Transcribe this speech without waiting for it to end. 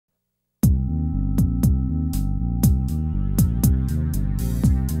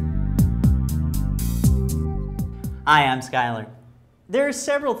Hi, I'm Skylar. There are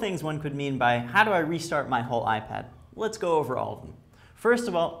several things one could mean by how do I restart my whole iPad? Let's go over all of them. First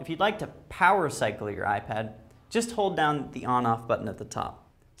of all, if you'd like to power cycle your iPad, just hold down the on-off button at the top.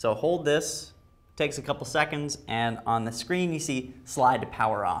 So hold this, takes a couple seconds, and on the screen you see slide to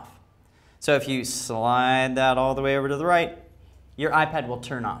power off. So if you slide that all the way over to the right, your iPad will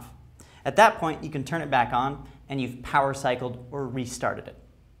turn off. At that point, you can turn it back on and you've power cycled or restarted it.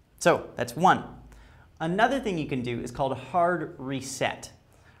 So that's one. Another thing you can do is called a hard reset.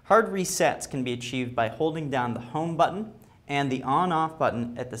 Hard resets can be achieved by holding down the home button and the on-off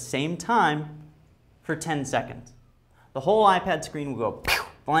button at the same time for 10 seconds. The whole iPad screen will go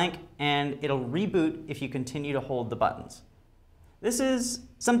blank and it'll reboot if you continue to hold the buttons. This is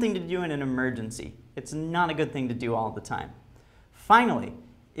something to do in an emergency. It's not a good thing to do all the time. Finally,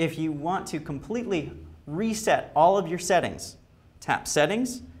 if you want to completely reset all of your settings, tap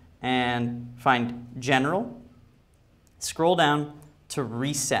Settings and find General, scroll down to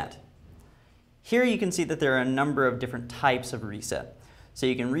Reset. Here you can see that there are a number of different types of reset. So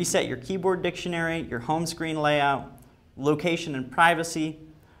you can reset your keyboard dictionary, your home screen layout, location and privacy,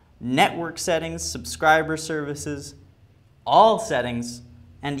 network settings, subscriber services, all settings,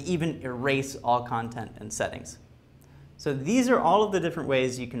 and even erase all content and settings. So these are all of the different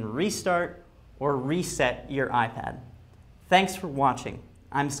ways you can restart or reset your iPad. Thanks for watching.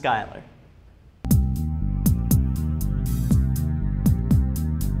 I'm Skylar.